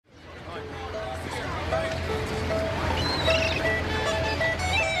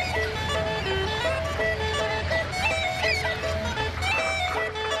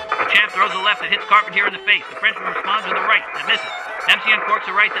throws a left that hits Carpentier in the face. The Frenchman responds with a right that misses. Dempsey uncorks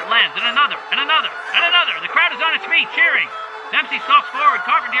a right that lands, and another, and another, and another. The crowd is on its feet, cheering. Dempsey stalks forward.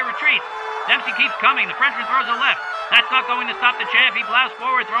 Carpentier retreats. Dempsey keeps coming. The Frenchman throws a left. That's not going to stop the champ. He plows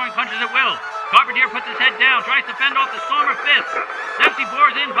forward, throwing punches at will. Carpentier puts his head down, tries to fend off the storm of fists. Dempsey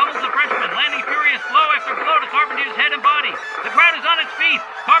bores in, bubbles the Frenchman, landing furious blow after blow to Carpentier's head and body. The crowd is on its feet.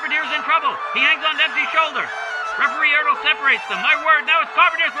 Carpentier's in trouble. He hangs on Dempsey's shoulder. Referee Ertl separates them. My word, now it's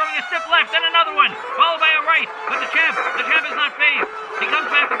Carpentier throwing a stiff left, then another one, followed by a right. But the champ is not phased. He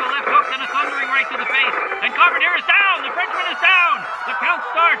comes back with a left hook, then a thundering right to the face. And Carpentier is down. The Frenchman is down. The count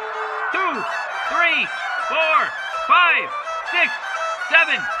starts. 2, 3, 4, 5, 6,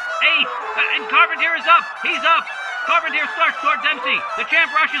 7, 8. And Carpentier is up. He's up. Carpentier starts toward Dempsey. The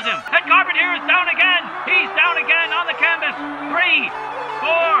champ rushes him. And Carpentier is down again. He's down again on the canvas. 3,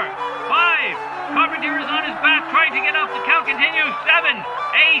 4, 5. Carpentier is on his back trying to get up. The count continues. 7,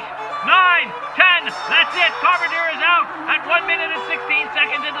 8, 9, 10. That's it. Carpentier is out. At 1 minute and 16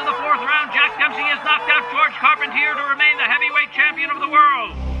 seconds into the fourth round, Jack Dempsey has knocked out George Carpentier to remain the heavyweight champion of the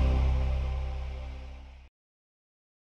world.